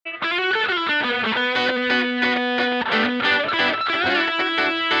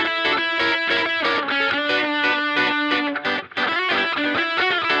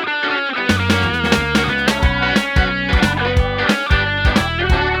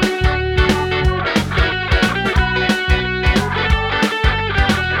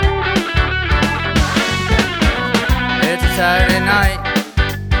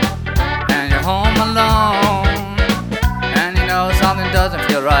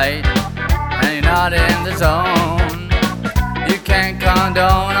right and you're not in the zone. You can't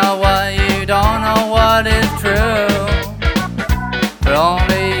condone what you don't know what is true, but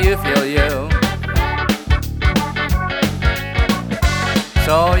only you feel you.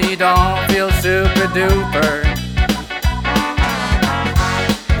 So you don't feel super duper.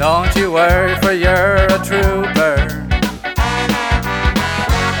 Don't you worry, for you're a trooper.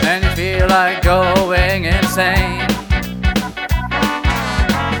 And you feel like going insane,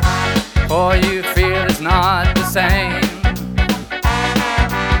 for you feel it's not the same.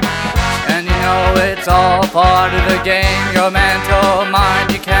 And you know it's all part of the game. Your mental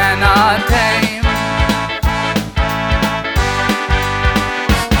mind you cannot tame.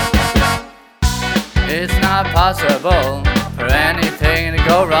 It's not possible for anything to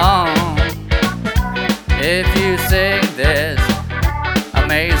go wrong if you sing this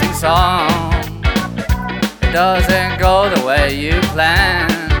amazing song. It doesn't go the way you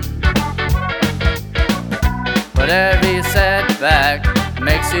planned, but every setback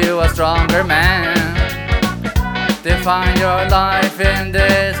makes you a stronger man. Define your life in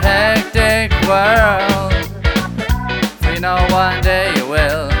this hectic world, for you know one day you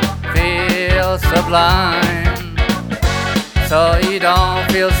will feel sublime. So you don't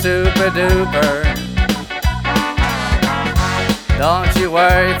feel super duper. Don't you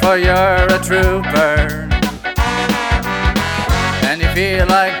worry, for you're a trooper. And you feel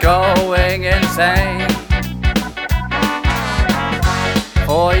like going insane,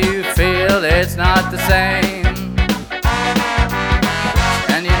 for you feel it's not the same.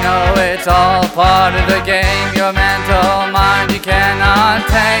 And you know it's all part of the game. Your mental mind you cannot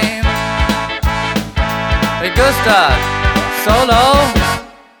tame. Hey Gustav, solo?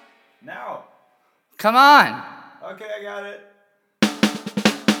 Now. Come on. Okay, I got it.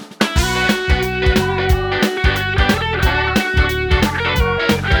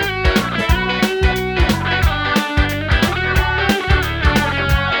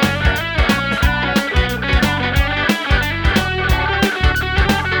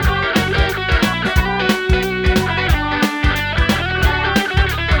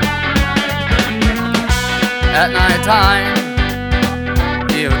 At night time,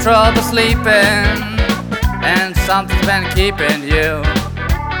 you have trouble sleeping, and something's been keeping you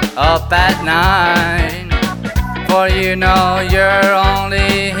up at night. For you know you're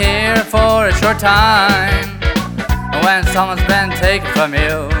only here for a short time. When someone's been taken from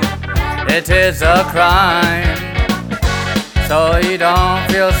you, it is a crime. So you don't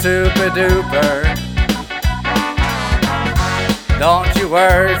feel super duper. Don't you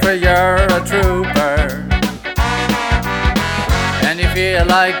worry, for you're a trooper. And you feel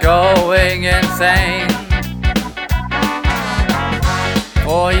like going insane,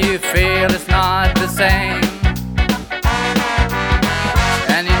 for you feel it's not the same.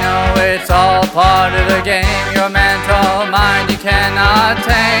 And you know it's all part of the game. Your mental mind you cannot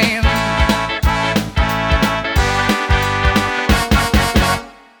tame.